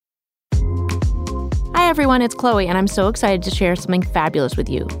everyone, it's Chloe, and I'm so excited to share something fabulous with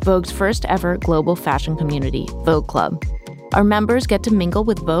you. Vogue's first ever global fashion community, Vogue Club. Our members get to mingle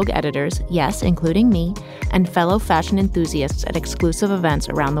with Vogue editors, yes, including me, and fellow fashion enthusiasts at exclusive events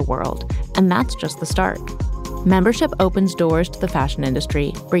around the world. And that's just the start. Membership opens doors to the fashion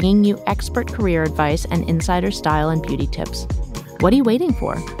industry, bringing you expert career advice and insider style and beauty tips. What are you waiting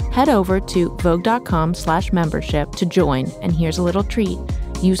for? Head over to vogue.com/membership to join, and here's a little treat.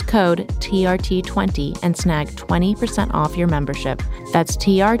 Use code TRT20 and snag 20% off your membership. That's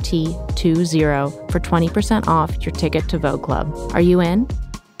TRT20 for 20% off your ticket to Vogue Club. Are you in?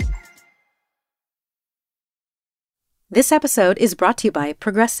 This episode is brought to you by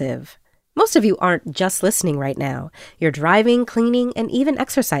Progressive. Most of you aren't just listening right now. You're driving, cleaning, and even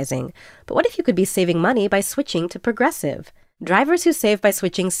exercising. But what if you could be saving money by switching to Progressive? Drivers who save by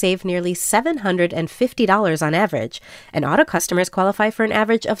switching save nearly $750 on average, and auto customers qualify for an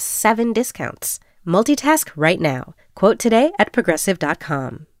average of 7 discounts. Multitask right now. Quote today at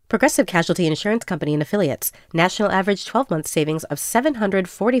Progressive.com. Progressive Casualty Insurance Company and Affiliates. National average 12-month savings of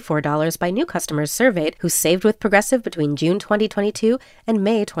 $744 by new customers surveyed who saved with Progressive between June 2022 and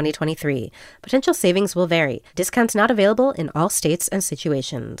May 2023. Potential savings will vary. Discounts not available in all states and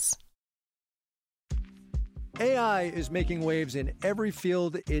situations. AI is making waves in every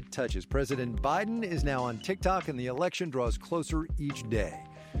field it touches. President Biden is now on TikTok, and the election draws closer each day.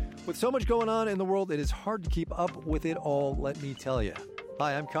 With so much going on in the world, it is hard to keep up with it all, let me tell you.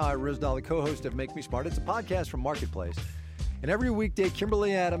 Hi, I'm Kai Rizdal, the co-host of Make Me Smart. It's a podcast from Marketplace. And every weekday,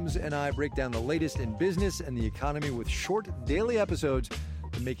 Kimberly Adams and I break down the latest in business and the economy with short daily episodes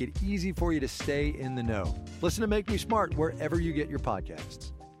to make it easy for you to stay in the know. Listen to Make Me Smart wherever you get your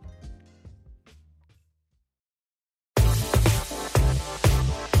podcasts.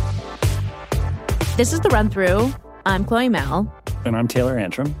 This is The Run Through. I'm Chloe Mel. And I'm Taylor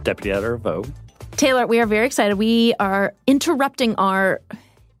Antrim, Deputy Editor of Vogue. Taylor, we are very excited. We are interrupting our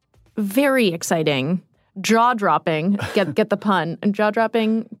very exciting, jaw-dropping, get the pun,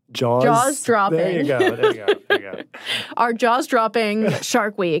 jaw-dropping, jaws-dropping. There you go. Our jaws-dropping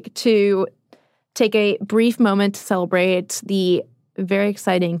Shark Week to take a brief moment to celebrate the very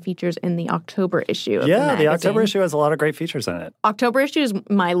exciting features in the October issue of the magazine. The October issue has a lot of great features in it. October issue is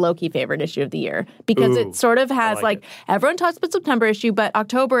my low-key favorite issue of the year because it sort of has everyone talks about September issue, but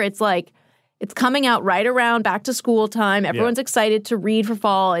October it's coming out right around back to school time. Everyone's excited to read for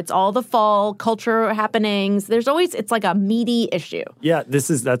fall. It's all the fall culture happenings. It's like a meaty issue. Yeah,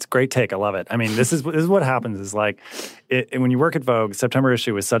 that's a great take. I love it. I mean, this is what happens is when you work at Vogue, September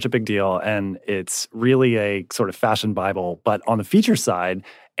issue is such a big deal, and it's really a sort of fashion Bible. But on the feature side,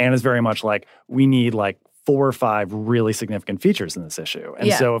 Anna's very much like, we need 4 or 5 really significant features in this issue.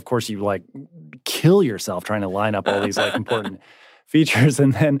 And so, of course, you kill yourself trying to line up all these important features.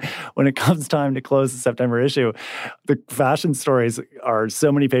 And then when it comes time to close the September issue, the fashion stories are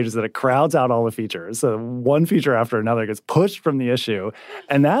so many pages that it crowds out all the features. So one feature after another gets pushed from the issue.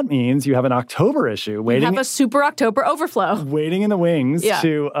 And that means you have an October issue waiting. You have a super October overflow. Waiting in the wings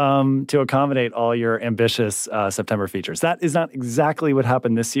to accommodate all your ambitious September features. That is not exactly what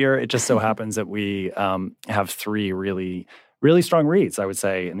happened this year. It just so happens that we have 3 really strong reads, I would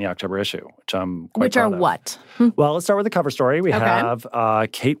say, in the October issue, which I'm quite proud of. Which are what? Well, let's start with the cover story. We have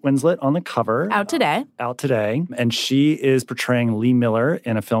Kate Winslet on the cover. Out today. And she is portraying Lee Miller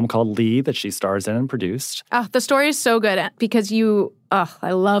in a film called Lee that she stars in and produced. The story is so good because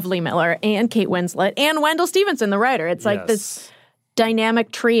I love Lee Miller and Kate Winslet and Wendell Steavenson, the writer. It's like this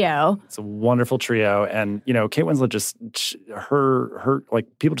dynamic trio. It's a wonderful trio. And, Kate Winslet her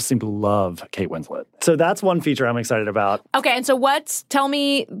people just seem to love Kate Winslet. So that's one feature I'm excited about. Okay. And so tell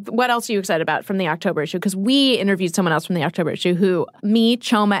me, what else are you excited about from the October issue? Because we interviewed someone else from the October issue who me,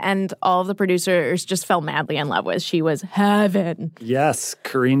 Chioma, and all of the producers just fell madly in love with. She was heaven. Yes.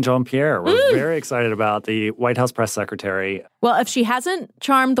 Karine Jean-Pierre. We're very excited about the White House press secretary. Well, if she hasn't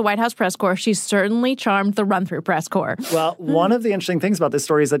charmed the White House press corps, she's certainly charmed the run-through press corps. Well, one of the interesting things about this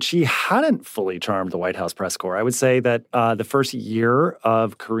story is that she hadn't fully charmed the White House press corps. I would say that the first year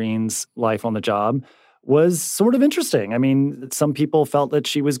of Karine's life on the job was sort of interesting. I mean, some people felt that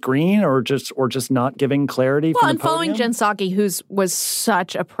she was green or just not giving clarity from the podium. Well, and following Jen Psaki, was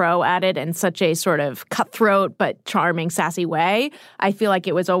such a pro at it in such a sort of cutthroat but charming, sassy way, I feel like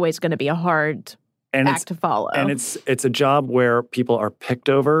it was always going to be a hard act to follow. And it's a job where people are picked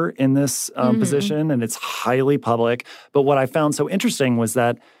over in this position, and it's highly public. But what I found so interesting was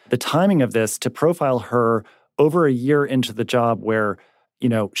that the timing of this, to profile her over a year into the job where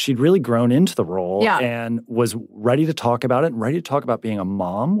she'd really grown into the role Yeah. and was ready to talk about it and ready to talk about being a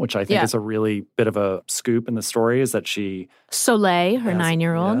mom, which I think is a really bit of a scoop in the story, is that she... Soleil, her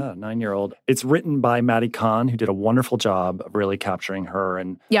 9-year-old. Yeah, 9-year-old. It's written by Maddie Kahn, who did a wonderful job of really capturing her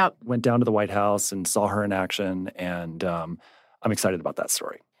and went down to the White House and saw her in action. And I'm excited about that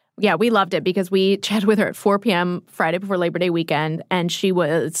story. Yeah, we loved it because we chatted with her at 4 p.m. Friday before Labor Day weekend, and she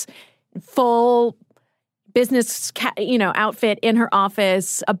was full business, outfit in her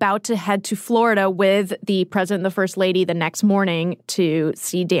office, about to head to Florida with the president and the first lady the next morning to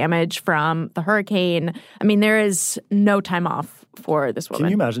see damage from the hurricane. I mean, there is no time off for this woman.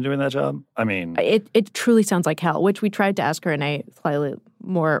 Can you imagine doing that job? I mean... It truly sounds like hell, which we tried to ask her in a slightly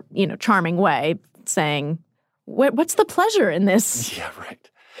more, charming way, saying, what's the pleasure in this? Yeah, right.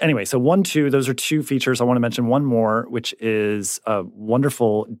 Anyway, so 1, 2, those are 2 features. I want to mention one more, which is a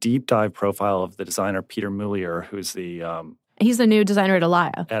wonderful deep dive profile of the designer Peter Mulier, who's he's the new designer at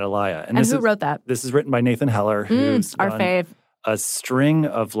Alaya. And who wrote that? This is written by Nathan Heller, who's our done fave. A string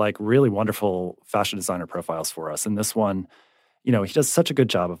of really wonderful fashion designer profiles for us. And this one, he does such a good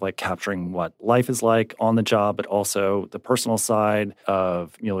job of capturing what life is like on the job, but also the personal side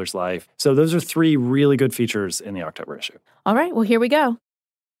of Mueller's life. So those are 3 really good features in the October issue. All right, well, here we go.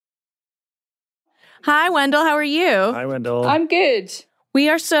 Hi, Wendell. How are you? Hi, Wendell. I'm good. We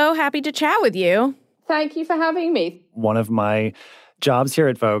are so happy to chat with you. Thank you for having me. One of my jobs here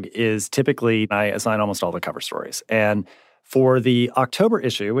at Vogue is typically I assign almost all the cover stories. And for the October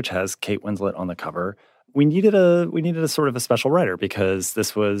issue, which has Kate Winslet on the cover, we needed a sort of a special writer because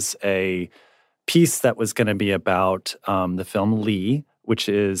this was a piece that was going to be about the film Lee, which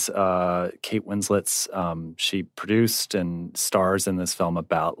is Kate Winslet's, she produced and stars in this film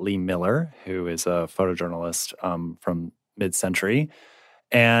about Lee Miller, who is a photojournalist from mid-century.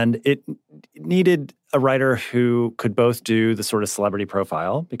 And it needed a writer who could both do the sort of celebrity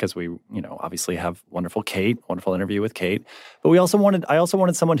profile, because we, obviously have wonderful interview with Kate. But I also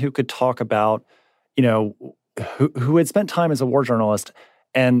wanted someone who could talk about, who had spent time as a war journalist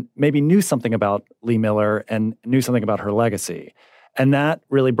and maybe knew something about Lee Miller and knew something about her legacy. And that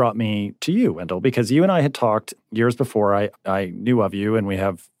really brought me to you, Wendell, because you and I had talked years before I knew of you, and we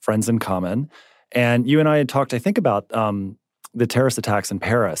have friends in common. And you and I had talked, I think, about the terrorist attacks in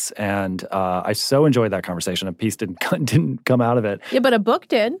Paris. And I so enjoyed that conversation. A piece didn't come out of it. Yeah, but a book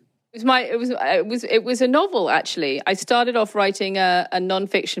did. It was a novel, actually. I started off writing a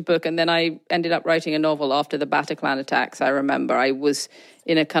nonfiction book, and then I ended up writing a novel after the Bataclan attacks. I remember I was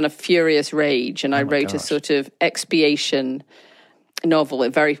in a kind of furious rage, and I wrote a sort of expiation novel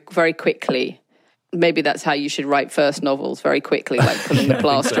very, very quickly. Maybe that's how you should write first novels, very quickly, like pulling the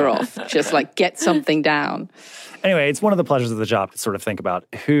plaster off, just get something down. Anyway, it's one of the pleasures of the job to sort of think about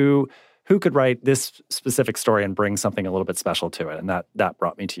who could write this specific story and bring something a little bit special to it. And that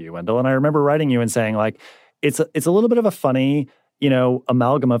brought me to you, Wendell. And I remember writing you and saying, it's a little bit of a funny,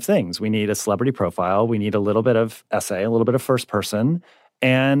 amalgam of things. We need a celebrity profile. We need a little bit of essay, a little bit of first person,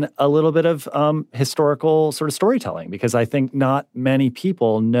 and a little bit of historical sort of storytelling, because I think not many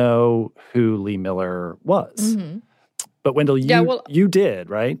people know who Lee Miller was. Mm-hmm. But Wendell, you did,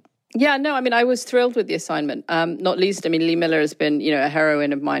 right? Yeah, no, I was thrilled with the assignment. Not least, Lee Miller has been, a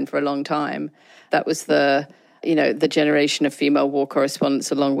heroine of mine for a long time. That was the generation of female war correspondents,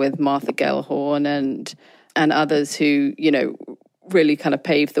 along with Martha Gellhorn and others who, really kind of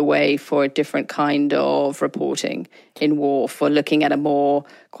paved the way for a different kind of reporting in war, for looking at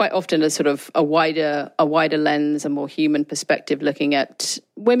quite often a sort of a wider lens, a more human perspective, looking at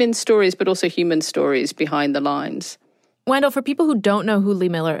women's stories, but also human stories behind the lines. Wendell, for people who don't know who Lee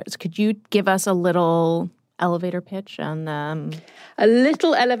Miller is, could you give us a little elevator pitch on them? A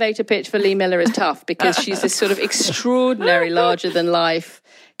little elevator pitch for Lee Miller is tough, because she's this sort of extraordinary, larger-than-life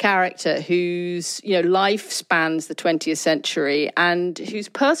character whose life spans the 20th century, and whose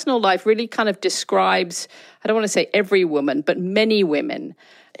personal life really kind of describes, I don't want to say every woman, but many women.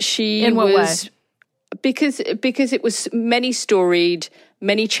 In what way? Because it was many storied,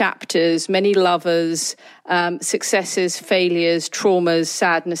 many chapters, many lovers, successes, failures, traumas,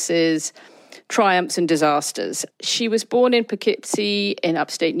 sadnesses, triumphs and disasters. She was born in Poughkeepsie in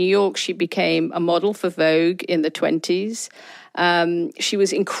upstate New York. She became a model for Vogue in the 1920s. She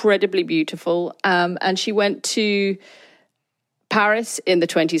was incredibly beautiful, and she went to Paris in the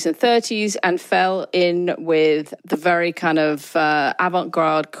 1920s and 1930s and fell in with the very kind of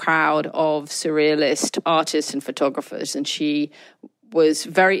avant-garde crowd of surrealist artists and photographers. And she was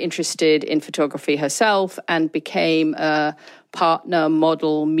very interested in photography herself and became a partner,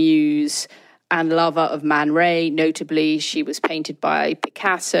 model, muse and lover of Man Ray. Notably, she was painted by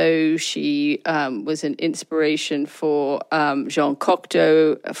Picasso. She was an inspiration for Jean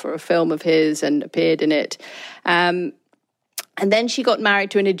Cocteau for a film of his and appeared in it. And then she got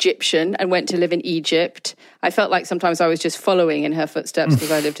married to an Egyptian and went to live in Egypt. I felt like sometimes I was just following in her footsteps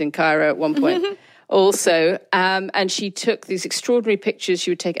because I lived in Cairo at one point. Also, and she took these extraordinary pictures.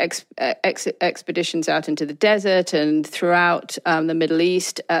 She would take expeditions out into the desert and throughout the Middle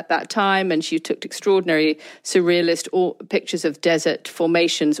East at that time, and she took extraordinary surrealist pictures of desert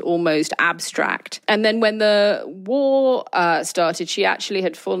formations, almost abstract. And then when the war started, she actually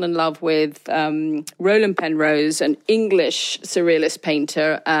had fallen in love with Roland Penrose, an English surrealist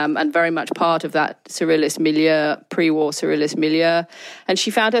painter, and very much part of that surrealist milieu, pre-war surrealist milieu. And she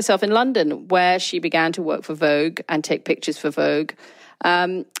found herself in London, where she began to work for Vogue and take pictures for Vogue.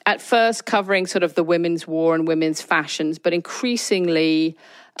 At first covering sort of the women's war and women's fashions, but increasingly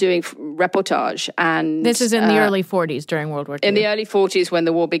doing reportage. And this is in the early 40s during World War II. In the early 40s when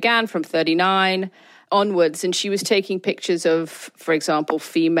the war began, from 1939 onwards. And she was taking pictures of, for example,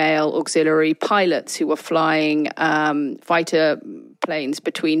 female auxiliary pilots who were flying fighter planes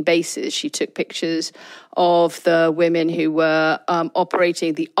between bases. She took pictures of the women who were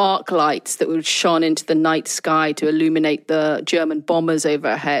operating the arc lights that would shone into the night sky to illuminate the German bombers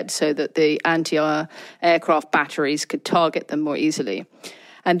overhead so that the anti-aircraft batteries could target them more easily.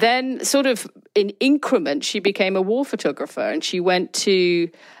 And then sort of in increments, she became a war photographer, and she went to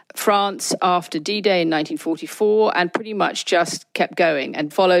France after D-Day in 1944 and pretty much just kept going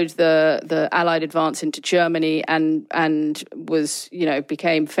and followed the Allied advance into Germany and was,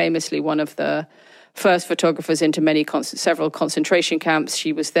 became famously one of the first photographers into several concentration camps.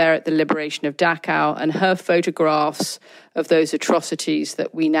 She was there at the liberation of Dachau, and her photographs of those atrocities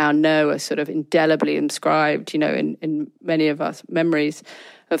that we now know are sort of indelibly inscribed, in many of us memories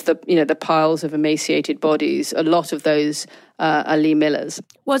of the piles of emaciated bodies. A lot of those are Lee Miller's.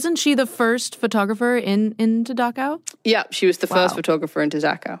 Wasn't she the first photographer into Dachau? Yeah, she was the first photographer into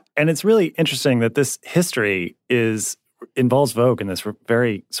Dachau. And it's really interesting that this history involves Vogue in this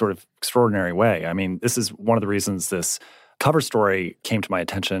very sort of extraordinary way. I mean, this is one of the reasons this cover story came to my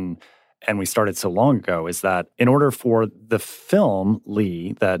attention and we started so long ago, is that in order for the film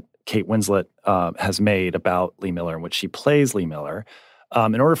Lee that Kate Winslet has made about Lee Miller, in which she plays Lee Miller,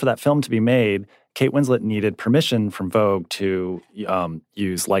 in order for that film to be made, Kate Winslet needed permission from Vogue to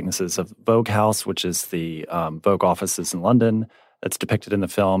use likenesses of Vogue House, which is the Vogue offices in London that's depicted in the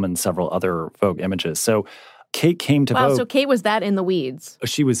film, and several other Vogue images. So Kate came to Vogue. Wow, so Kate was that in the weeds.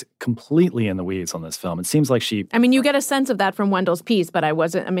 She was completely in the weeds on this film. It seems like she... I mean, you get a sense of that from Wendell's piece, but I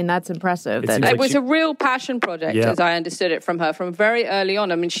wasn't... I mean, that's impressive. It was a real passion project, as I understood it from her, from very early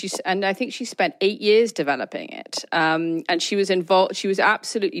on. I mean, I think she spent 8 years developing it. And she was involved... She was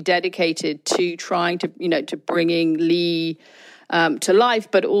absolutely dedicated to trying to, to bringing Lee to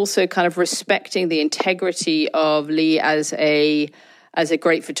life, but also kind of respecting the integrity of Lee as a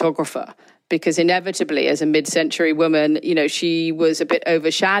great photographer. Because inevitably, as a mid-century woman, she was a bit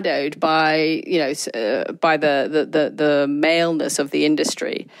overshadowed by, by the maleness of the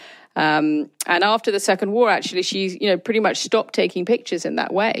industry. And after the Second War, actually, she, pretty much stopped taking pictures in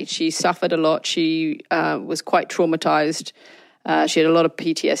that way. She suffered a lot. She was quite traumatized. She had a lot of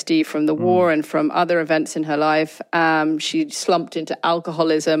PTSD from the war and from other events in her life. She slumped into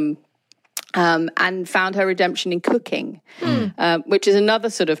alcoholism. And found her redemption in cooking, which is another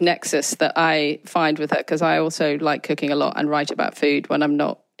sort of nexus that I find with her, because I also like cooking a lot and write about food when I'm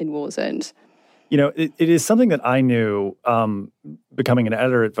not in war zones. It is something that I knew becoming an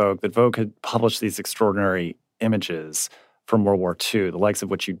editor at Vogue, that Vogue had published these extraordinary images from World War II, the likes of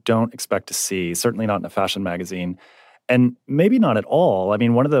which you don't expect to see, certainly not in a fashion magazine, and maybe not at all. I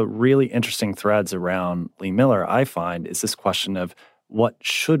mean, one of the really interesting threads around Lee Miller, I find, is this question of what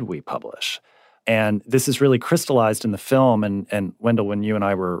should we publish? And this is really crystallized in the film. And Wendell, when you and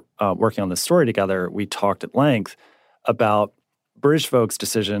I were working on this story together, we talked at length about British Vogue's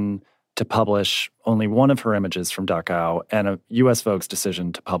decision to publish only one of her images from Dachau and a U.S. Vogue's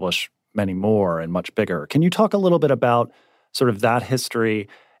decision to publish many more and much bigger. Can you talk a little bit about sort of that history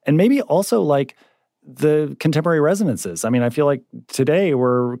and maybe also like the contemporary resonances? I mean, I feel like today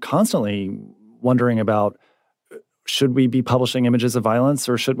we're constantly wondering about, should we be publishing images of violence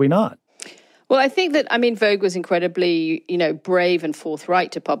or should we not? Well, I think that, Vogue was incredibly, brave and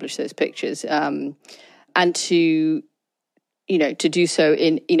forthright to publish those pictures and to do so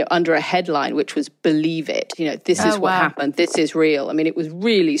in, under a headline, which was "Believe It." This is what happened. This is real. I mean, it was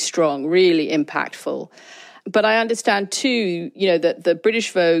really strong, really impactful. But I understand too, that the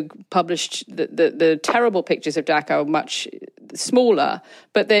British Vogue published the terrible pictures of Dachau smaller,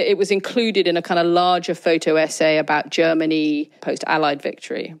 but it was included in a kind of larger photo essay about Germany post-Allied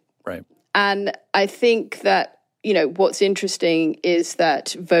victory. Right. And I think that, what's interesting is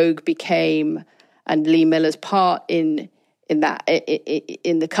that Vogue became, and Lee Miller's part in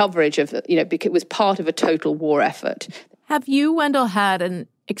the coverage of, because it was part of a total war effort. Have you, Wendell, had an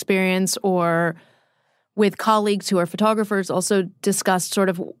experience or with colleagues who are photographers also discussed sort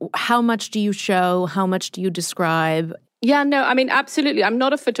of how much do you show, how much do you describe? Yeah, no, I mean, absolutely. I'm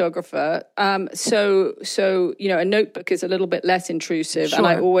not a photographer. So a notebook is a little bit less intrusive. Sure. And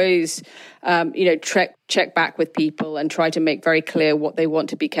I always, check back with people and try to make very clear what they want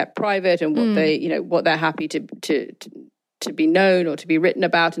to be kept private and what what they're happy to be known or to be written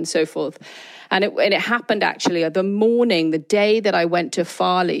about and so forth. And it happened actually the day that I went to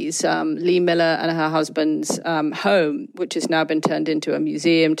Farley's, Lee Miller and her husband's home, which has now been turned into a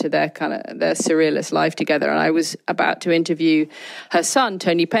museum to their surrealist life together. And I was about to interview her son,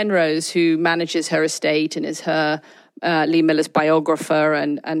 Tony Penrose, who manages her estate and is her Lee Miller's biographer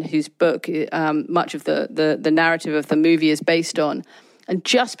and whose book much of the narrative of the movie is based on. And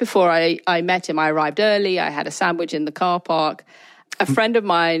just before I met him, I arrived early. I had a sandwich in the car park. A friend of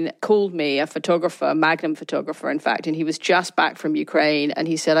mine called me, a photographer, a Magnum photographer, in fact, and he was just back from Ukraine. And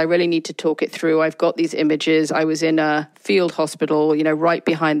he said, I really need to talk it through. I've got these images. I was in a field hospital, right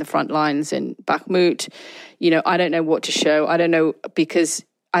behind the front lines in Bakhmut. I don't know what to show. I don't know, because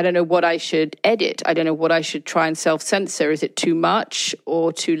I don't know what I should edit. I don't know what I should try and self-censor. Is it too much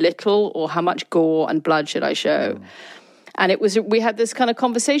or too little? Or how much gore and blood should I show? And we had this kind of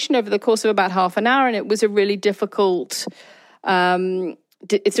conversation over the course of about half an hour, and it was a really difficult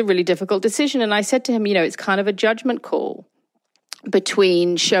it's a really difficult decision. And I said to him, it's kind of a judgment call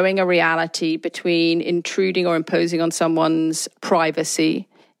between showing a reality, between intruding or imposing on someone's privacy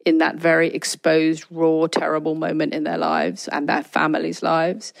in that very exposed, raw, terrible moment in their lives and their families'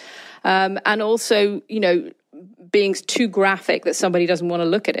 lives. And also, being too graphic that somebody doesn't want to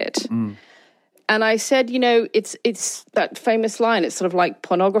look at it. And I said, it's that famous line. It's sort of like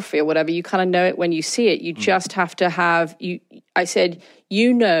pornography or whatever. You kind of know it when you see it. You just have to have I said,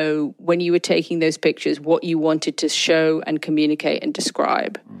 when you were taking those pictures, what you wanted to show and communicate and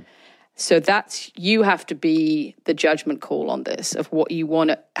describe. So you have to be the judgment call on this of what you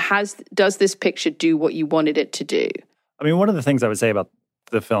want does this picture do what you wanted it to do? I mean, one of the things I would say about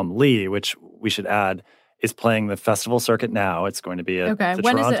the film Lee, which we should add, is playing the festival circuit now. It's going to be at the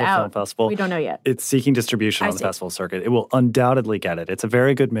when Toronto is it out? Film Festival. We don't know yet. It's seeking distribution on the festival circuit. It will undoubtedly get it. It's a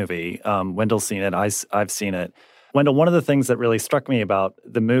very good movie. Wendell's seen it. I've seen it. Wendell, one of the things that really struck me about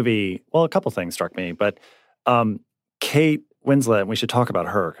the movie, well, a couple things struck me, but Kate Winslet, and we should talk about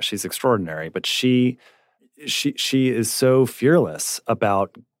her because she's extraordinary, but she is so fearless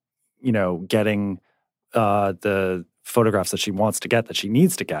about, getting the photographs that she wants to get, that she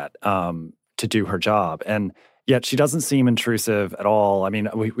needs to get, to do her job. And yet she doesn't seem intrusive at all. I mean,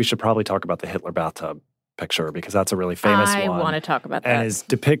 we should probably talk about the Hitler bathtub picture because that's a really famous one. I want to talk about that. And is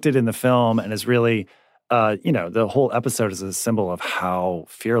depicted in the film and is really, the whole episode is a symbol of how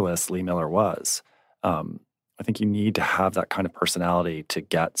fearless Lee Miller was. I think you need to have that kind of personality to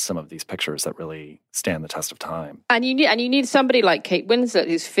get some of these pictures that really stand the test of time. And you need somebody like Kate Winslet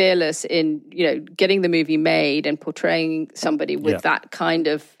who's fearless in, getting the movie made and portraying somebody with that kind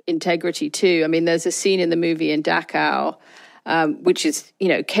of integrity too. I mean, there's a scene in the movie in Dachau, which is,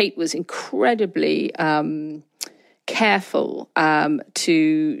 Kate was incredibly careful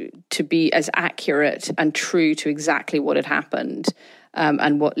to be as accurate and true to exactly what had happened.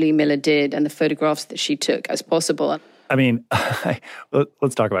 And what Lee Miller did and the photographs that she took as possible. I mean,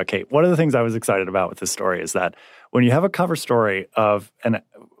 let's talk about Kate. One of the things I was excited about with this story is that when you have a cover story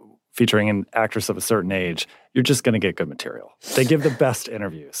featuring an actress of a certain age, you're just going to get good material. They give the best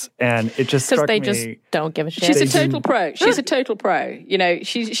interviews. And it just struck me. Because they just don't give a shit. She's a total pro. She's a total pro.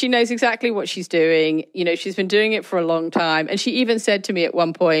 She knows exactly what she's doing. She's been doing it for a long time. And she even said to me at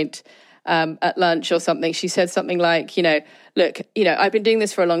one point, at lunch or something, she said something like, look, I've been doing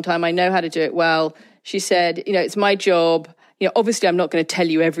this for a long time. I know how to do it well. She said, it's my job. Obviously I'm not going to tell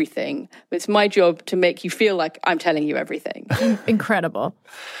you everything, but it's my job to make you feel like I'm telling you everything. Incredible.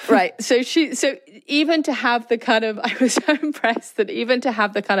 Right. So even to have the kind of, I was so impressed that even to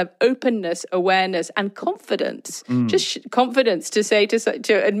have the kind of openness, awareness and confidence, just confidence to say,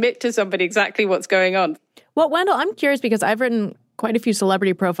 to admit to somebody exactly what's going on. Well, Wendell, I'm curious because I've written quite a few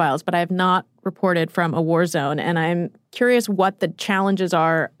celebrity profiles, but I have not reported from a war zone. And I'm curious what the challenges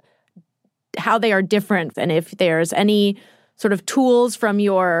are, how they are different, and if there's any sort of tools from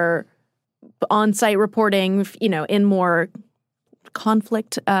your on-site reporting, in more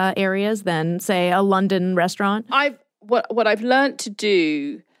conflict areas than, say, a London restaurant. what I've learned to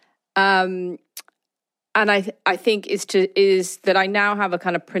do, and I think is that I now have a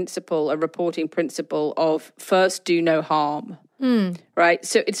kind of principle, a reporting principle of first do no harm, right?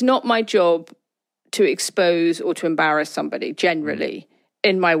 So it's not my job to expose or to embarrass somebody generally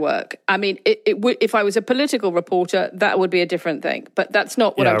in my work. I mean, it would, if I was a political reporter, that would be a different thing. But that's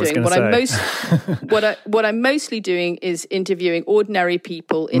not what I'm doing. What I'm mostly doing is interviewing ordinary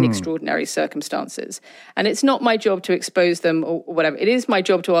people in extraordinary circumstances. And it's not my job to expose them or whatever. It is my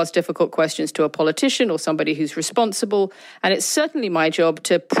job to ask difficult questions to a politician or somebody who's responsible. And it's certainly my job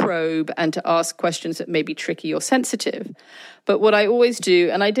to probe and to ask questions that may be tricky or sensitive. But what I always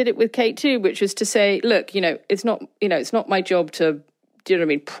do, and I did it with Kate too, which was to say, look, it's not my job to, do you know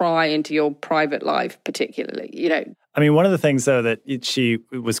what I mean, pry into your private life particularly, I mean, one of the things, though, that she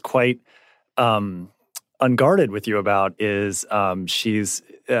was quite unguarded with you about is she's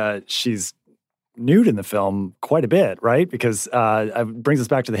nude in the film quite a bit, right? Because it brings us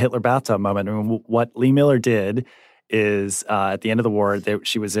back to the Hitler bathtub moment. I mean, what Lee Miller did is at the end of the war,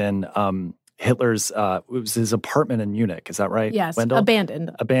 she was in Hitler's, it was his apartment in Munich. Is that right? Yes, Wendell?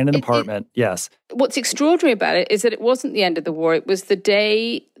 Abandoned apartment, yes. What's extraordinary about it is that it wasn't the end of the war. It was the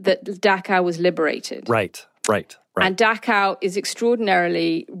day that Dachau was liberated. Right. And Dachau is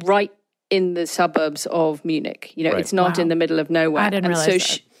extraordinarily right in the suburbs of Munich. It's not in the middle of nowhere. I didn't realize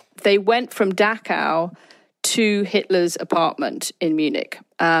that. They went from Dachau to Hitler's apartment in Munich.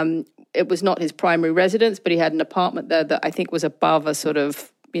 It was not his primary residence, but he had an apartment there that I think was above a sort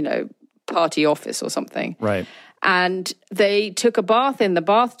of, party office or something. Right. And they took a bath in the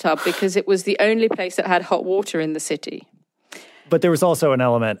bathtub because it was the only place that had hot water in the city. But there was also an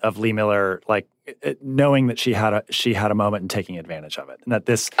element of Lee Miller, like knowing that she had a moment and taking advantage of it, and that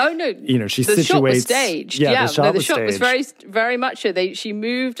this. Oh no! She the situates. Shot was staged. The shot was very, very much. She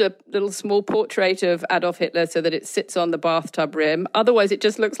moved a little small portrait of Adolf Hitler so that it sits on the bathtub rim. Otherwise, it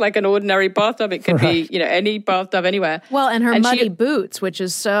just looks like an ordinary bathtub. It could be, any bathtub anywhere. Well, and her muddy boots, which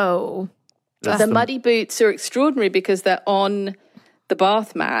is so. The muddy boots are extraordinary because they're on the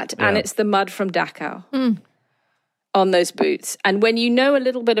bath mat, and it's the mud from Dachau on those boots. And when you know a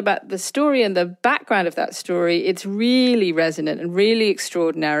little bit about the story and the background of that story, it's really resonant and really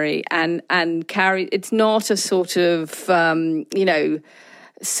extraordinary. And it's not a sort of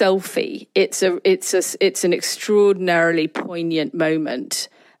selfie. It's an extraordinarily poignant moment.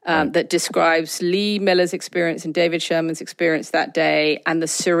 That describes Lee Miller's experience and David Sherman's experience that day and the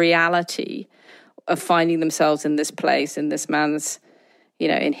surreality of finding themselves in this place, in this man's,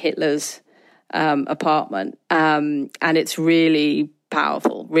 in Hitler's apartment. And it's really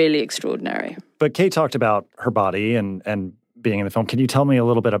powerful, really extraordinary. But Kate talked about her body and being in the film. Can you tell me a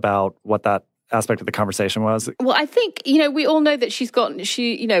little bit about what that aspect of the conversation was? Well, I think, we all know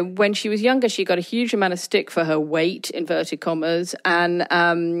that when she was younger, she got a huge amount of stick for her weight, inverted commas. And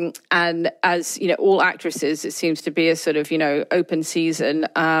as, all actresses, it seems to be a sort of, open season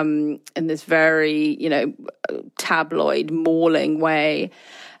in this very, tabloid, mauling way.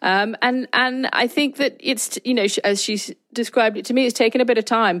 And I think that it's, as she's described it to me, it's taken a bit of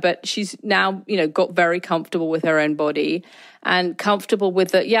time, but she's now, got very comfortable with her own body and comfortable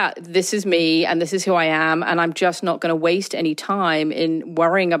with that, this is me and this is who I am. And I'm just not going to waste any time in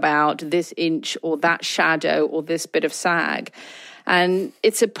worrying about this inch or that shadow or this bit of sag. And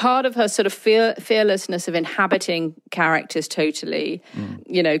it's a part of her sort of fearlessness of inhabiting characters totally.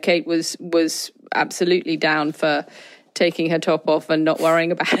 Kate was absolutely down for taking her top off and not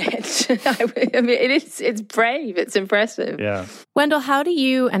worrying about it. I mean, it's brave, it's impressive. Yeah. Wendell, how do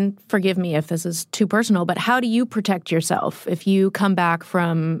you, and forgive me if this is too personal, but how do you protect yourself if you come back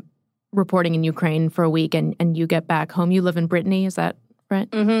from reporting in Ukraine for a week and you get back home? You live in Brittany, is that right?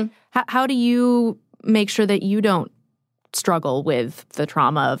 Mm-hmm. How do you make sure that you don't struggle with the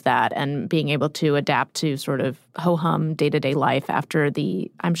trauma of that and being able to adapt to sort of ho-hum day-to-day life after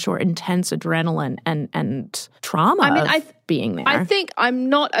the, I'm sure, intense adrenaline and trauma of being there? I think I'm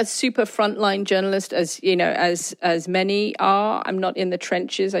not a super frontline journalist as many are. I'm not in the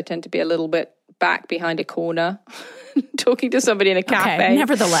trenches. I tend to be a little bit back behind a corner talking to somebody in a cafe. Okay,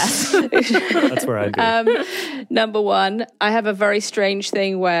 nevertheless. That's where I'd be. Number one, I have a very strange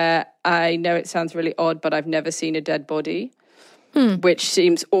thing where I know it sounds really odd, but I've never seen a dead body, which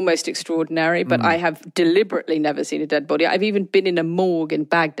seems almost extraordinary, but I have deliberately never seen a dead body. I've even been in a morgue in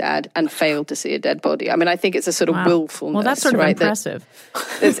Baghdad and failed to see a dead body. I mean, I think it's a sort of willfulness. Well, that's sort of impressive.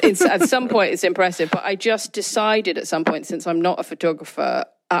 It's at some point, it's impressive, but I just decided at some point, since I'm not a photographer,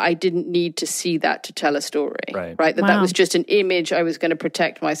 I didn't need to see that to tell a story, right? That Wow. that was just an image I was going to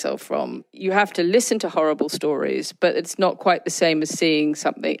protect myself from. You have to listen to horrible stories, but it's not quite the same as seeing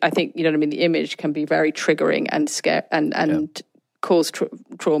something. I think, you know what I mean? The image can be very triggering and scare and cause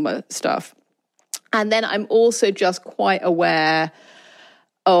trauma stuff. And then I'm also just quite aware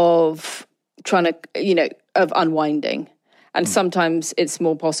of trying to, of unwinding. And sometimes it's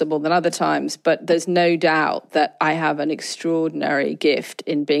more possible than other times, but there's no doubt that I have an extraordinary gift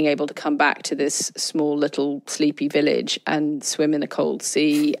in being able to come back to this small little sleepy village and swim in a cold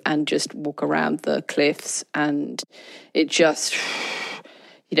sea and just walk around the cliffs. And it just,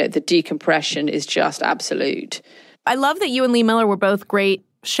 the decompression is just absolute. I love that you and Lee Miller were both great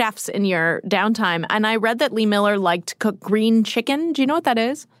chefs in your downtime. And I read that Lee Miller liked to cook green chicken. Do you know what that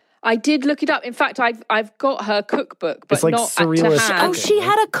is? I did look it up. In fact, I've got her cookbook, but like not to surrealist hand. Oh, she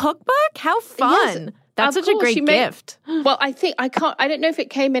had a cookbook? How fun. Yes, That's of such a course, great she made- gift. Well, I don't know if it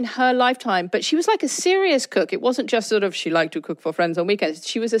came in her lifetime, but she was like a serious cook. It wasn't just sort of she liked to cook for friends on weekends.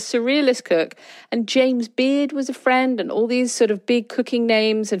 She was a surrealist cook. And James Beard was a friend, and all these sort of big cooking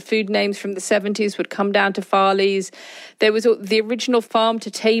names and food names from the 70s would come down to Farley's. There was the original farm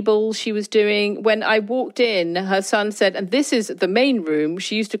to table she was doing. When I walked in, her son said, and this is the main room,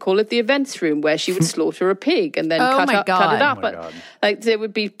 she used to call it the events room, where she would slaughter a pig and then cut it up. Oh my God. Like they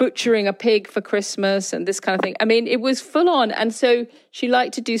would be butchering a pig for Christmas and this kind of thing. I mean, it was full on. And so she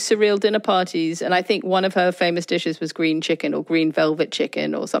liked to do surreal dinner parties. And I think one of her famous dishes was green chicken or green velvet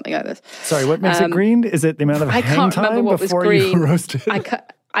chicken or something like this. Sorry, what makes it green? Is it the amount of I hang can't remember time what was before green. you roast it?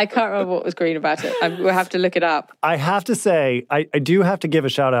 I can't remember what was green about it. We'll have to look it up. I have to say, I do have to give a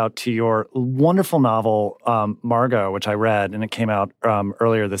shout out to your wonderful novel, Margot, which I read, and it came out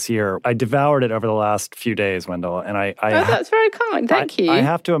earlier this year. I devoured it over the last few days, Wendell, and That's very kind. Thank you. I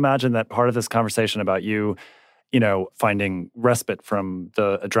have to imagine that part of this conversation about you, finding respite from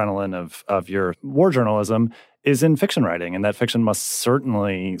the adrenaline of your war journalism is in fiction writing, and that fiction must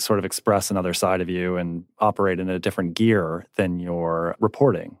certainly sort of express another side of you and operate in a different gear than your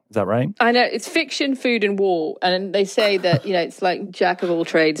reporting. Is that right? I know. It's fiction, food, and war. And they say that, it's like jack of all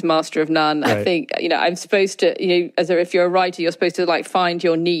trades, master of none. Right. I think, I'm supposed to, if you're a writer, you're supposed to like find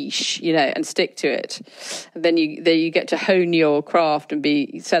your niche, and stick to it. And then you get to hone your craft and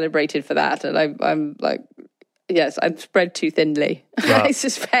be celebrated for that. And I'm like, yes, I'm spread too thinly. Wow. I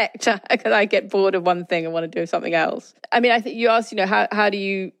suspect because I get bored of one thing and want to do something else. I mean, I think you asked, how do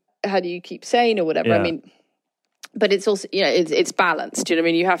you keep sane or whatever? Yeah. I mean, but it's also, it's balanced. Do you know what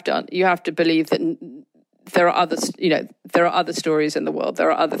I mean? You have to believe that there are others. There are other stories in the world.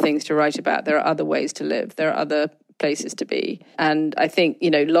 There are other things to write about. There are other ways to live. There are other places to be. And I think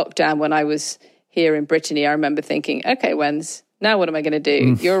lockdown, when I was here in Brittany, I remember thinking, okay, Wens, now what am I going to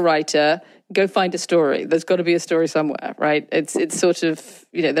do? You're a writer. Go find a story. There's got to be a story somewhere, right? It's sort of,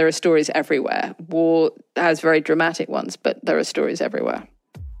 there are stories everywhere. War has very dramatic ones, but there are stories everywhere.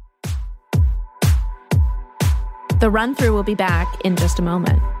 The run-through will be back in just a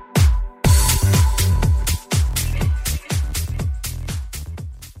moment.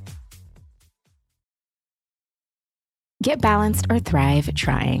 Get balanced or thrive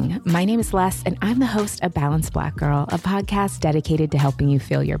trying. My name is Les, and I'm the host of Balanced Black Girl, a podcast dedicated to helping you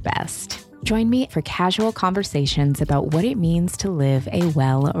feel your best. Join me for casual conversations about what it means to live a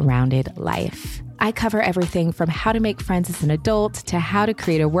well-rounded life. I cover everything from how to make friends as an adult, to how to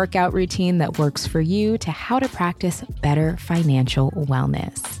create a workout routine that works for you, to how to practice better financial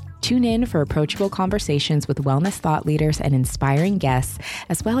wellness. Tune in for approachable conversations with wellness thought leaders and inspiring guests,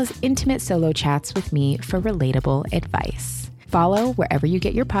 as well as intimate solo chats with me for relatable advice. Follow wherever you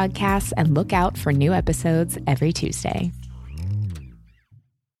get your podcasts and look out for new episodes every Tuesday.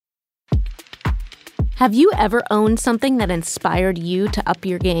 Have you ever owned something that inspired you to up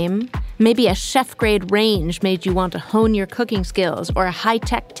your game? Maybe a chef-grade range made you want to hone your cooking skills, or a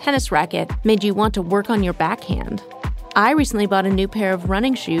high-tech tennis racket made you want to work on your backhand. I recently bought a new pair of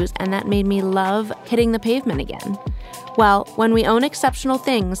running shoes, and that made me love hitting the pavement again. Well, when we own exceptional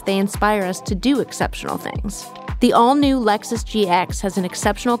things, they inspire us to do exceptional things. The all-new Lexus GX has an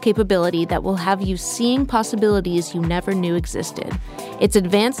exceptional capability that will have you seeing possibilities you never knew existed. Its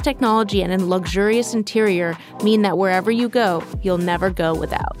advanced technology and a luxurious interior mean that wherever you go, you'll never go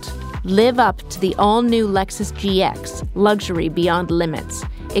without. Live up to the all-new Lexus GX, luxury beyond limits.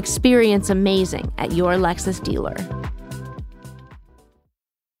 Experience amazing at your Lexus dealer.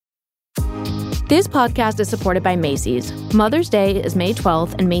 This podcast is supported by Macy's. Mother's Day is May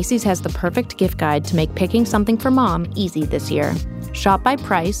 12th, and Macy's has the perfect gift guide to make picking something for mom easy this year. Shop by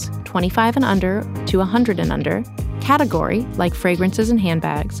price, 25 and under to 100 and under, category, like fragrances and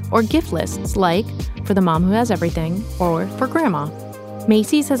handbags, or gift lists, like for the mom who has everything, or for grandma.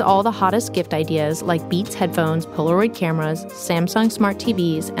 Macy's has all the hottest gift ideas like Beats headphones, Polaroid cameras, Samsung smart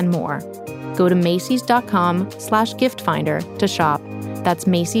TVs, and more. Go to Macys.com/gift finder to shop. That's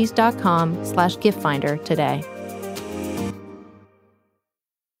Macys.com/gift finder today.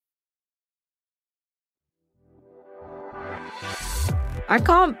 I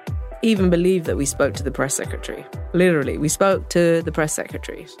can't even believe that we spoke to the press secretary. Literally, we spoke to the press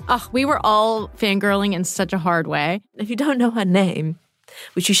secretary. Oh, we were all fangirling in such a hard way. If you don't know her name,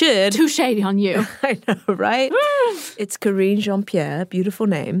 which you should. Touche on you. I know, right? It's Karine Jean-Pierre. Beautiful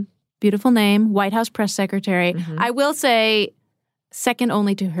name. Beautiful name. White House press secretary. Mm-hmm. I will say second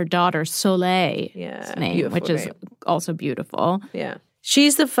only to her daughter, Soleil, name, which is also beautiful. Yeah.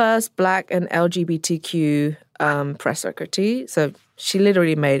 She's the first Black and LGBTQ press secretary. So she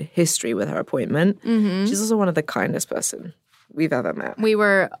literally made history with her appointment. Mm-hmm. She's also one of the kindest person we've ever met. We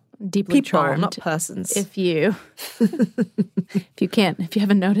were deeply charmed. Not persons. If you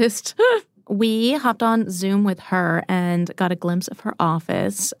haven't noticed. We hopped on Zoom with her and got a glimpse of her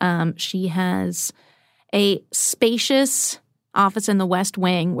office. She has a spacious office in the West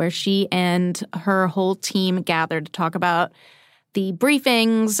Wing where she and her whole team gathered to talk about the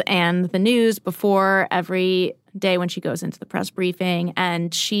briefings and the news before every day when she goes into the press briefing.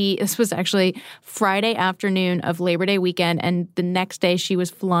 And this was actually Friday afternoon of Labor Day weekend. And the next day she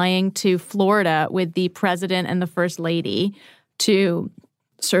was flying to Florida with the president and the first lady to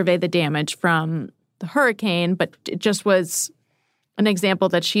survey the damage from the hurricane. But it just was an example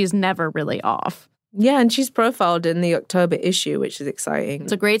that she's never really off. Yeah, and she's profiled in the October issue, which is exciting.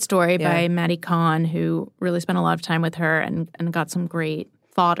 It's a great story by Maddie Kahn, who really spent a lot of time with her and got some great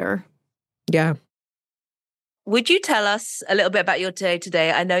fodder. Yeah. Would you tell us a little bit about your day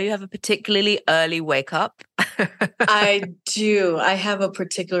today? I know you have a particularly early wake up. I do. I have a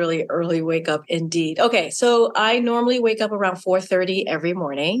particularly early wake up indeed. Okay, so I normally wake up around 4:30 every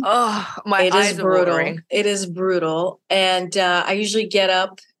morning. Oh, my eyes are watering. It is brutal. And I usually get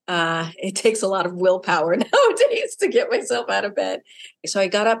up. It takes a lot of willpower nowadays to get myself out of bed. So I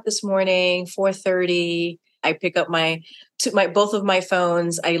got up this morning, 4:30. I pick up both of my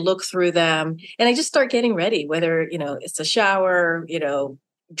phones. I look through them and I just start getting ready, whether, it's a shower,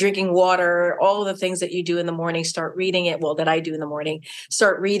 drinking water, all of the things that you do in the morning, start reading it. Well, that I do in the morning,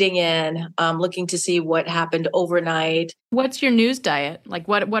 start reading in, looking to see what happened overnight. What's your news diet? Like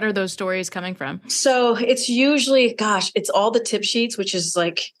what are those stories coming from? So it's usually, it's all the tip sheets, which is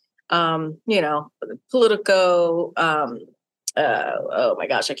like, Politico, oh my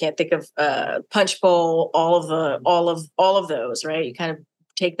gosh, I can't think of Punch Bowl, all of those, right? You kind of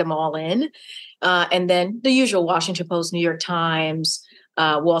take them all in. And then the usual Washington Post, New York Times,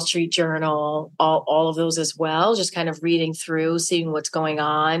 Wall Street Journal, all of those as well, just kind of reading through, seeing what's going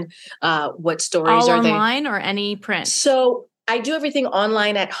on, what stories all are there. Online or any print? So I do everything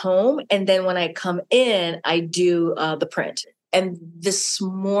online at home. And then when I come in, I do the print. And this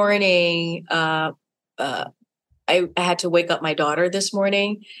morning, I had to wake up my daughter this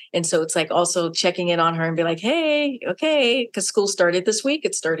morning. And so it's like also checking in on her and be like, hey, okay, because school started this week.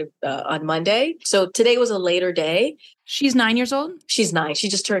 It started on Monday. So today was a later day. She's 9 years old? She's 9. She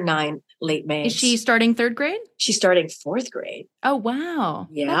just turned 9 late May. Is she starting 3rd grade? She's starting 4th grade. Oh, wow.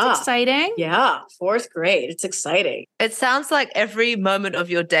 Yeah. That's exciting. Yeah, 4th grade. It's exciting. It sounds like every moment of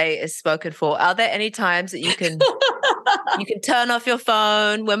your day is spoken for. Are there any times that you can you can turn off your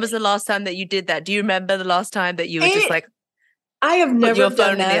phone? When was the last time that you did that? Do you remember the last time that you were just like, I have never put your done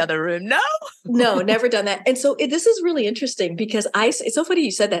phone that. in the other room? No, never done that. And so this is really interesting because it's so funny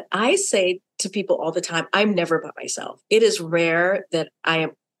you said that. I say to people all the time, I'm never by myself. It is rare that I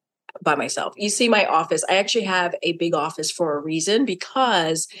am by myself. You see my office. I actually have a big office for a reason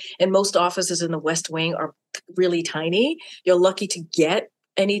because, and most offices in the West Wing are really tiny. You're lucky to get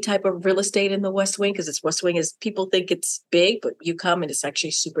any type of real estate in the West Wing because it's West Wing is people think it's big, but you come and it's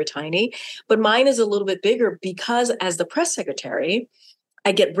actually super tiny. But mine is a little bit bigger because as the press secretary,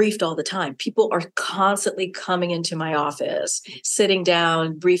 I get briefed all the time. People are constantly coming into my office, sitting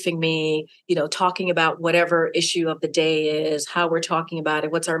down, briefing me, talking about whatever issue of the day is, how we're talking about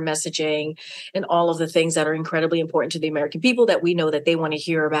it, what's our messaging, and all of the things that are incredibly important to the American people that we know that they want to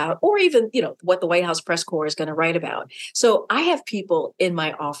hear about, or even, what the White House press corps is going to write about. So I have people in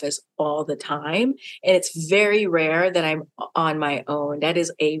my office all the time, and it's very rare that I'm on my own. That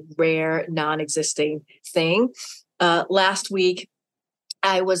is a rare, non-existing thing. Last week,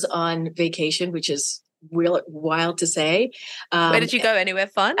 I was on vacation, which is real wild to say. Where did you go? Anywhere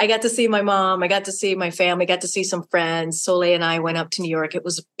fun? I got to see my mom. I got to see my family. I got to see some friends. Soleil and I went up to New York.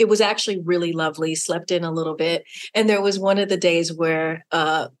 It was actually really lovely. Slept in a little bit. And there was one of the days where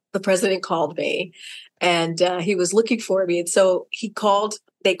the president called me, and he was looking for me. And so he called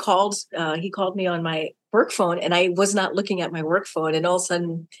me on my work phone, and I was not looking at my work phone. And all of a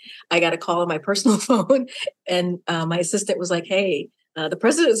sudden I got a call on my personal phone, and my assistant was like, "Hey, the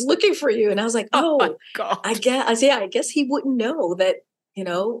president is looking for you." And I was like, "Oh my God. I guess he wouldn't know that,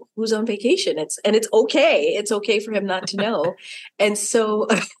 who's on vacation. It's okay. It's okay for him not to know." And so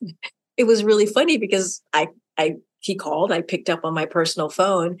it was really funny because he called, I picked up on my personal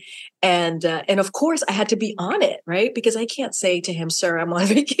phone, and of course I had to be on it, right? Because I can't say to him, "Sir, I'm on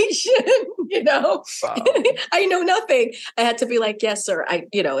vacation," Wow. I know nothing. I had to be like, "Yes, sir,"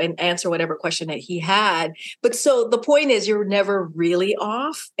 and answer whatever question that he had. But so the point is, you're never really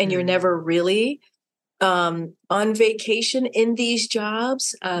off, and you're never really on vacation in these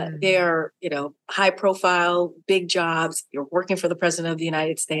jobs. They're, high profile, big jobs. You're working for the president of the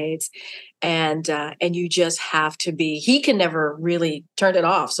United States, and you just have to be, he can never really turn it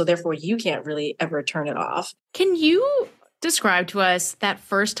off. So therefore you can't really ever turn it off. Can you describe to us that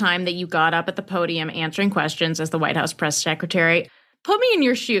first time that you got up at the podium answering questions as the White House press secretary? Put me in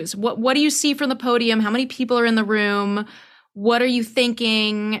your shoes. What do you see from the podium? How many people are in the room? What are you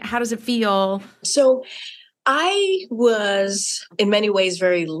thinking? How does it feel? So I was in many ways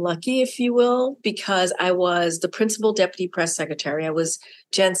very lucky, if you will, because I was the principal deputy press secretary. I was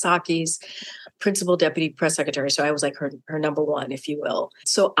Jen Psaki's principal deputy press secretary. So I was like her number one, if you will.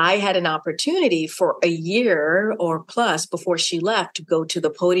 So I had an opportunity for a year or plus before she left to go to the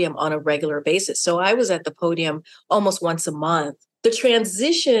podium on a regular basis. So I was at the podium almost once a month. The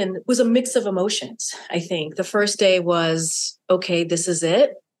transition was a mix of emotions, I think. The first day was, okay, this is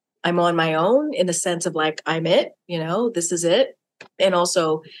it. I'm on my own in the sense of like, I'm it, this is it. And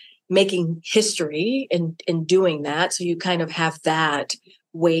also making history and doing that. So you kind of have that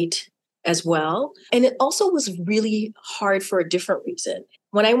weight as well. And it also was really hard for a different reason.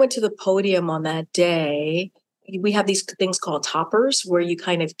 When I went to the podium on that day, we have these things called toppers where you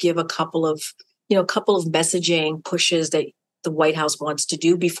kind of give a couple of messaging pushes that the White House wants to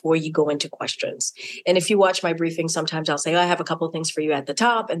do before you go into questions. And if you watch my briefing, sometimes I'll say, I have a couple of things for you at the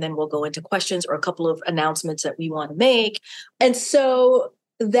top, and then we'll go into questions or a couple of announcements that we want to make. And so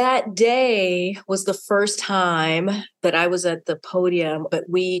that day was the first time that I was at the podium, but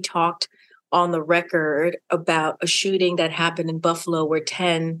we talked on the record about a shooting that happened in Buffalo where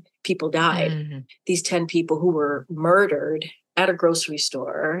 10 people died. Mm-hmm. These 10 people who were murdered at a grocery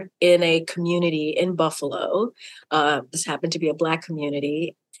store in a community in Buffalo. This happened to be a Black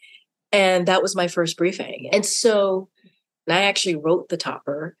community. And that was my first briefing. And so I actually wrote the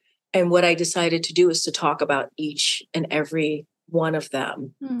topper. And what I decided to do is to talk about each and every one of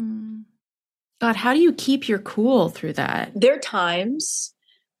them. God, how do you keep your cool through that? There are times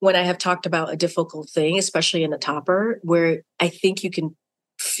when I have talked about a difficult thing, especially in the topper, where I think you can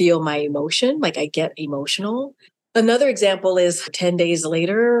feel my emotion, like I get emotional. Another example is 10 days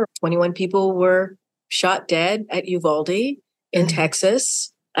later, 21 people were shot dead at Uvalde in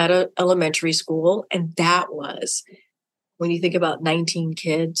Texas at an elementary school. And that was, when you think about 19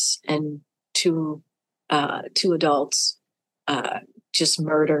 kids and two adults just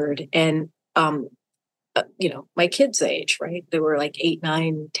murdered. And, my kids' age, right? They were like 8,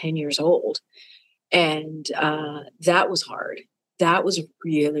 9, 10 years old. And that was hard. That was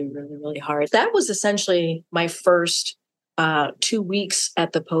really, really, really hard. That was essentially my first 2 weeks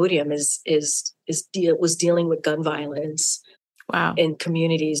at the podium was dealing with gun violence. Wow. In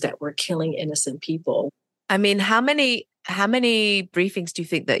communities that were killing innocent people. I mean, how many briefings do you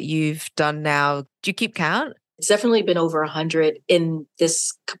think that you've done now? Do you keep count? It's definitely been over 100 in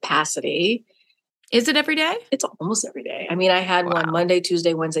this capacity. Is it every day? It's almost every day. I mean, I had one Monday,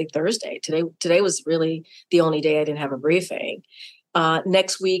 Tuesday, Wednesday, Thursday. Today was really the only day I didn't have a briefing.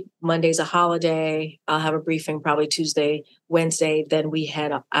 Next week, Monday's a holiday. I'll have a briefing probably Tuesday, Wednesday. Then we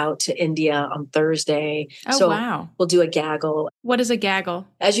head out to India on Thursday. Oh, wow. We'll do a gaggle. What is a gaggle?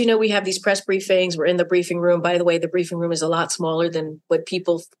 As you know, we have these press briefings. We're in the briefing room. By the way, the briefing room is a lot smaller than what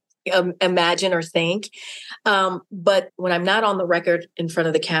people imagine or think. But when I'm not on the record in front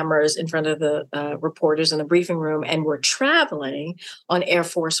of the cameras, in front of the reporters in the briefing room, and we're traveling on Air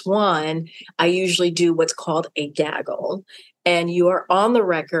Force One, I usually do what's called a gaggle. And you are on the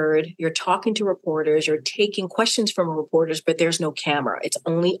record, you're talking to reporters, you're taking questions from reporters, but there's no camera. It's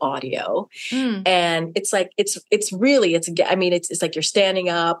only audio. And it's like, it's like you're standing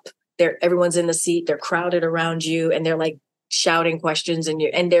up there, everyone's in the seat, they're crowded around you, and they're like shouting questions,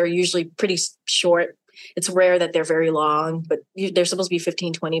 and they're usually pretty short It's rare that they're very long, but they're supposed to be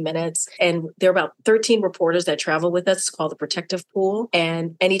 15, 20 minutes. And there are about 13 reporters that travel with us. It's called the protective pool.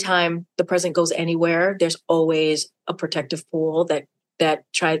 And anytime the president goes anywhere, there's always a protective pool that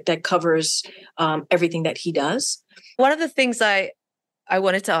covers everything that he does. One of the things I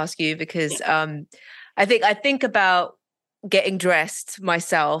wanted to ask you, because I think about getting dressed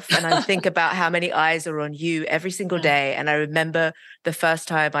myself, and I think about how many eyes are on you every single day. And I remember the first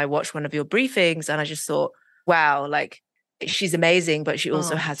time I watched one of your briefings and I just thought, wow, like she's amazing, but she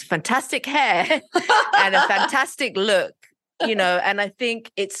also has fantastic hair and a fantastic look, you know, and I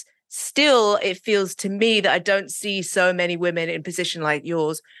think it feels to me that I don't see so many women in a position like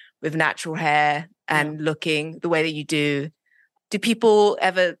yours with natural hair and looking the way that you do. Do people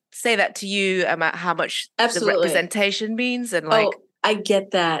ever say that to you about how much the representation means? And like, I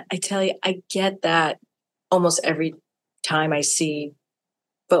get that. I tell you, I get that almost every time I see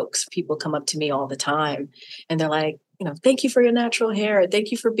folks. People come up to me all the time and they're like, you know, thank you for your natural hair.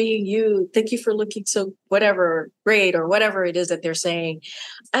 Thank you for being you. Thank you for looking so whatever great or whatever it is that they're saying.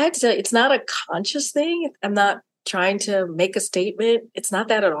 I have to say, it's not a conscious thing. I'm not trying to make a statement. It's not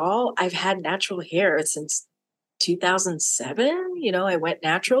that at all. I've had natural hair since 2007, you know, I went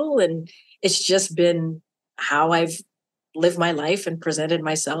natural, and it's just been how I've lived my life and presented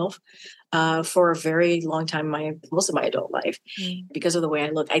myself for a very long time, most of my adult life, because of the way I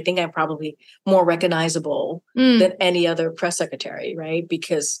look. I think I'm probably more recognizable than any other press secretary, right?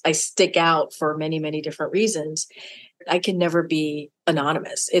 Because I stick out for many, many different reasons. I can never be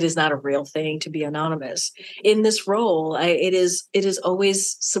anonymous. It is not a real thing to be anonymous. In this role, it is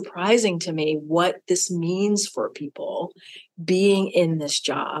always surprising to me what this means for people being in this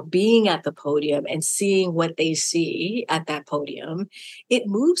job, being at the podium and seeing what they see at that podium. It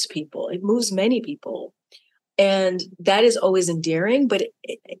moves people. It moves many people. And that is always endearing, but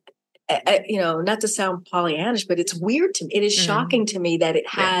you know, not to sound Pollyannish, but it's weird to me. It is shocking to me that it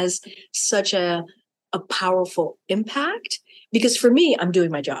has such a powerful impact, because for me, I'm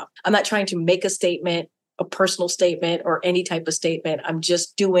doing my job. I'm not trying to make a statement, a personal statement, or any type of statement. I'm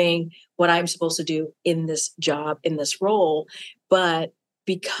just doing what I'm supposed to do in this job, in this role. But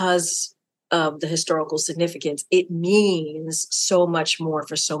because of the historical significance, it means so much more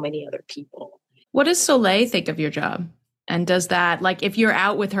for so many other people. What does Soleil think of your job? And does that, like, if you're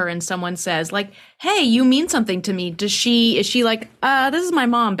out with her and someone says, like, hey, you mean something to me, is she like, this is my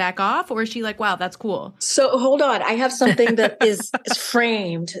mom, back off? Or is she like, wow, that's cool? So hold on. I have something that is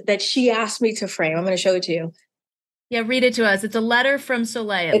framed that she asked me to frame. I'm going to show it to you. Yeah, read it to us. It's a letter from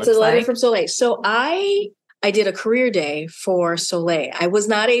Soleil. It's a letter from Soleil. So I did a career day for Soleil. I was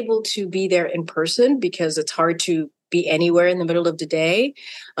not able to be there in person because it's hard to be anywhere in the middle of the day,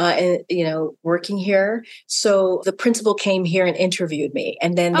 and, you know, working here. So the principal came here and interviewed me,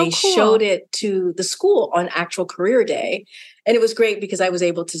 and then they showed it to the school on actual career day. And it was great because I was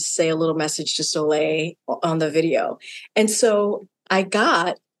able to say a little message to Soleil on the video. And so I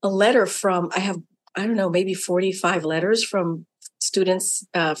got a letter from, I don't know, maybe 45 letters from students,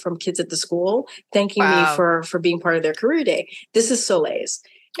 from kids at the school, thanking me for being part of their career day. This is Soleil's.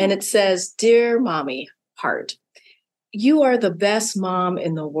 And it says, "Dear Mommy, heart. You are the best mom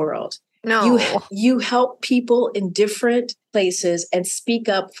in the world. No. You help people in different places and speak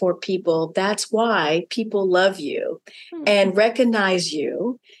up for people. That's why people love you and recognize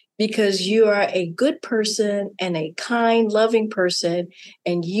you, because you are a good person and a kind, loving person,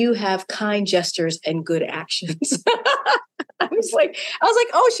 and you have kind gestures and good actions." I was like,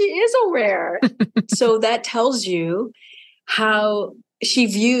 oh, she is aware. So that tells you how she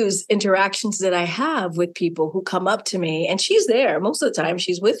views interactions that I have with people who come up to me, and she's there most of the time.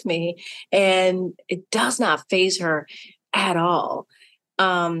 She's with me, and it does not faze her at all.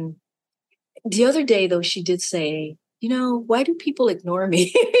 The other day, though, she did say, you know, why do people ignore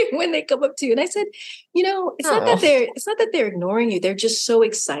me when they come up to you? And I said, you know, it's not that they're ignoring you. They're just so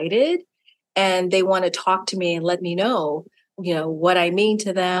excited, and they want to talk to me and let me know, you know, what I mean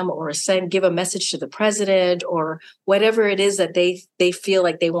to them, or give a message to the president, or whatever it is that they feel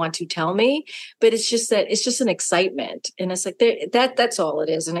like they want to tell me. But it's just an excitement. And it's like, that's all it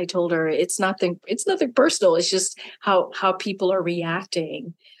is. And I told her, it's nothing personal. It's just how people are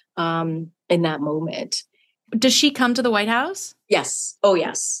reacting in that moment. Does she come to the White House? Yes. Oh,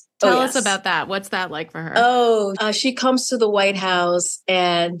 yes. Tell us about that. What's that like for her? She comes to the White House,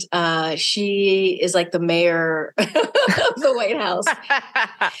 and she is like the mayor of the White House.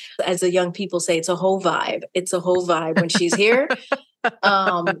 As the young people say, it's a whole vibe. It's a whole vibe when she's here.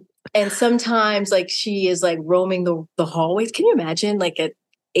 And sometimes, like, she is like roaming the hallways. Can you imagine, like,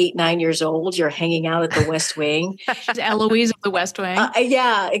 8, 9 years old, you're hanging out at the West Wing. She's Eloise of the West Wing.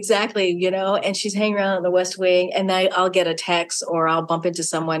 Yeah, exactly. And she's hanging around in the West Wing, and I'll get a text or I'll bump into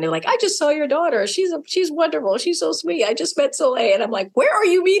someone. They're like, I just saw your daughter. She's wonderful. She's so sweet. I just met Soleil. And I'm like, where are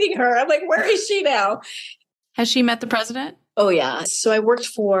you meeting her? I'm like, where is she now? Has she met the president? Oh, yeah. So I worked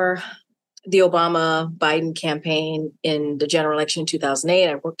for the Obama-Biden campaign in the general election in 2008.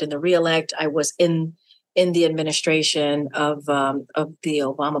 I worked in the re-elect. I was in the administration of the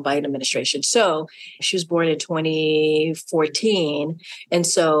Obama-Biden administration. So she was born in 2014. And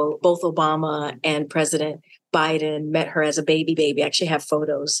so both Obama and President Biden met her as a baby. I actually have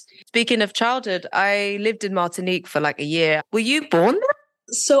photos. Speaking of childhood, I lived in Martinique for like a year. Were you born there?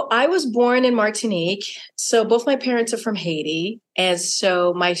 So I was born in Martinique. So both my parents are from Haiti. And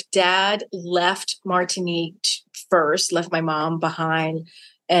so my dad left Martinique first, left my mom behind,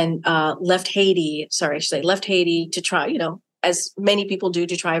 and left Haiti to try, as many people do,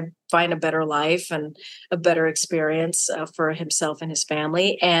 to try and find a better life and a better experience for himself and his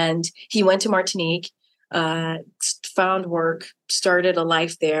family. And he went to Martinique, found work, started a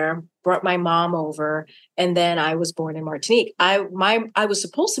life there, brought my mom over, and then I was born in Martinique. I was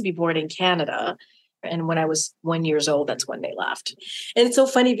supposed to be born in Canada. And when I was 1 year old, that's when they left. And it's so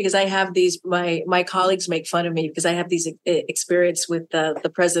funny because I have these, my colleagues make fun of me because I have these experience with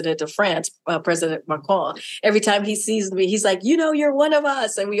the president of France, President Macron. Every time he sees me, he's like, you're one of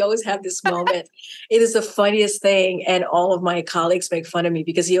us. And we always have this moment. It is the funniest thing. And all of my colleagues make fun of me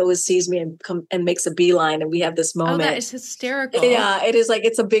because he always sees me and makes a beeline. And we have this moment. Oh, that is hysterical. Yeah, it is like,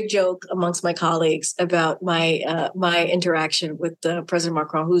 it's a big joke amongst my colleagues about my interaction with President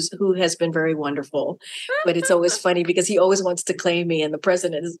Macron, who has been very wonderful. But it's always funny because he always wants to claim me, and the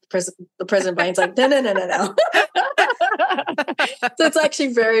president Biden's like, no. So it's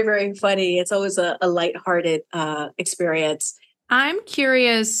actually very, very funny. It's always a lighthearted experience. I'm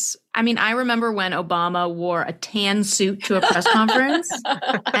curious. I mean, I remember when Obama wore a tan suit to a press conference,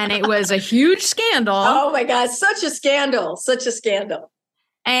 and it was a huge scandal. Oh my God, such a scandal.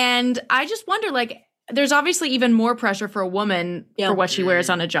 And I just wonder, like, there's obviously even more pressure for a woman for what she wears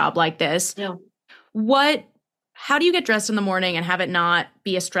on a job like this. Yeah. How do you get dressed in the morning and have it not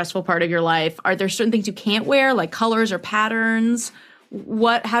be a stressful part of your life? Are there certain things you can't wear, like colors or patterns?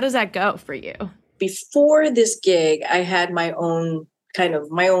 How does that go for you? Before this gig, I had my own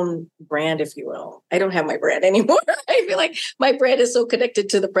brand, if you will. I don't have my brand anymore. I feel like my brand is so connected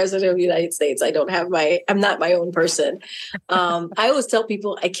to the president of the United States. I'm not my own person. I always tell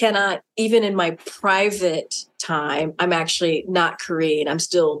people I cannot, even in my private time, I'm actually not Karine. I'm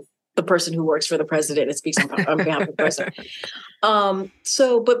still the person who works for the president and speaks on behalf of the president.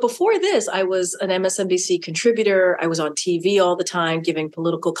 But before this, I was an MSNBC contributor. I was on TV all the time, giving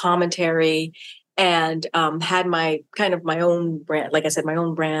political commentary, and had my own brand, like I said, my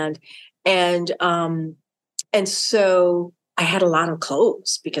own brand. And so I had a lot of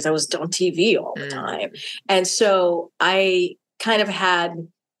clothes because I was on TV all the time. And so I kind of had,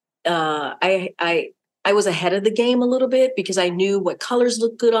 I was ahead of the game a little bit because I knew what colors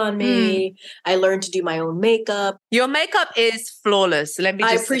looked good on me. I learned to do my own makeup. Your makeup is flawless. Let me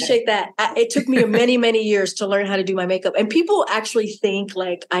just I appreciate that. It took me many, many years to learn how to do my makeup. And people actually think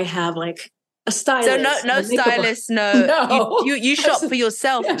like I have like a stylist. So no stylist, no. You shop for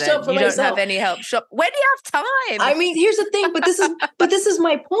yourself then. You don't have any help. Shop. When do you have time? I mean, here's the thing, but this is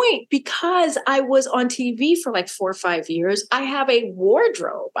my point. Because I was on TV for like 4 or 5 years, I have a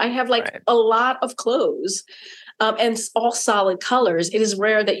wardrobe. I have a lot of clothes. And all solid colors. It is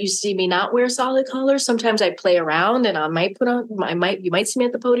rare that you see me not wear solid colors. Sometimes I play around and you might see me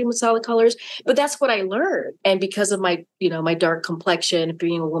at the podium with solid colors, but that's what I learned. And because of my dark complexion,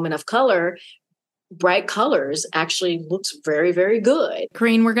 being a woman of color, bright colors actually looks very, very good.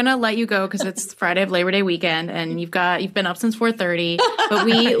 Karine, we're going to let you go because it's Friday of Labor Day weekend and you've been up since 4:30, but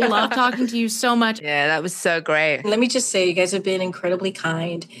we love talking to you so much. Yeah, that was so great. Let me just say, you guys have been incredibly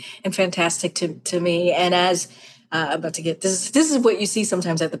kind and fantastic to me. And as I'm about to get this is what you see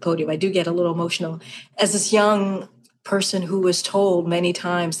sometimes at the podium. I do get a little emotional as this young person who was told many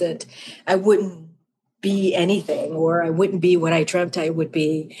times that I wouldn't be anything or I wouldn't be what I dreamt I would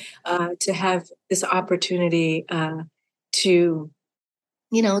be, to have this opportunity to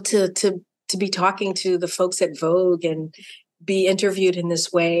be talking to the folks at Vogue and be interviewed in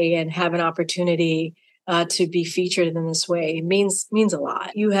this way and have an opportunity to be featured in this way means a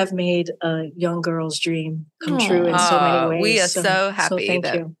lot. You have made a young girl's dream come true in so many ways. We are so happy. So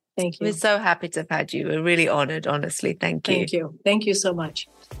thank you. We're so happy to have had you. We're really honored, honestly. Thank you. Thank you so much.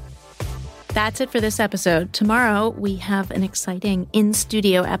 That's it for this episode. Tomorrow, we have an exciting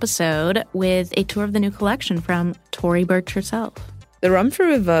in-studio episode with a tour of the new collection from Tory Burch herself. The Run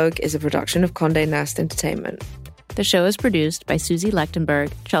Through with Vogue is a production of Condé Nast Entertainment. The show is produced by Susie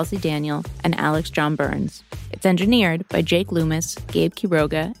Lechtenberg, Chelsea Daniel, and Alex John Burns. It's engineered by Jake Loomis, Gabe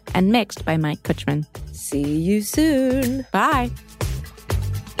Quiroga, and mixed by Mike Kutchman. See you soon. Bye.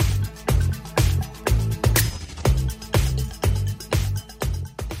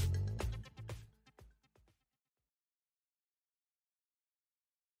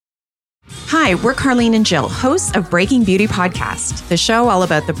 Hi, we're Karine and Jill, hosts of Breaking Beauty Podcast, the show all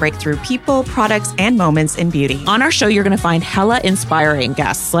about the breakthrough people, products, and moments in beauty. On our show, you're going to find hella inspiring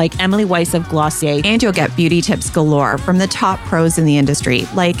guests like Emily Weiss of Glossier, and you'll get beauty tips galore from the top pros in the industry,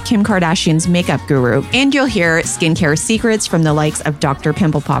 like Kim Kardashian's makeup guru. And you'll hear skincare secrets from the likes of Dr.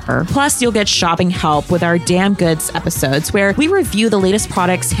 Pimple Popper. Plus, you'll get shopping help with our Damn Goods episodes, where we review the latest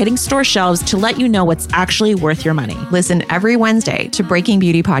products hitting store shelves to let you know what's actually worth your money. Listen every Wednesday to Breaking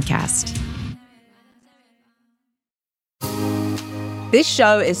Beauty Podcast. This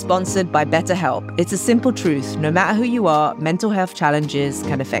show is sponsored by BetterHelp. It's a simple truth. No matter who you are, mental health challenges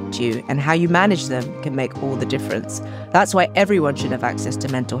can affect you, and how you manage them can make all the difference. That's why everyone should have access to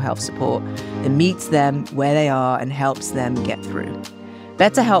mental health support that meets them where they are and helps them get through.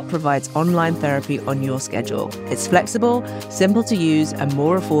 BetterHelp provides online therapy on your schedule. It's flexible, simple to use, and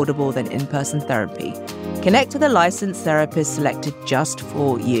more affordable than in-person therapy. Connect with a licensed therapist selected just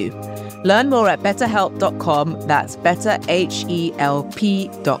for you. Learn more at betterhelp.com. That's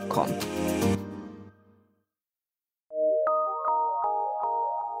betterhelp.com.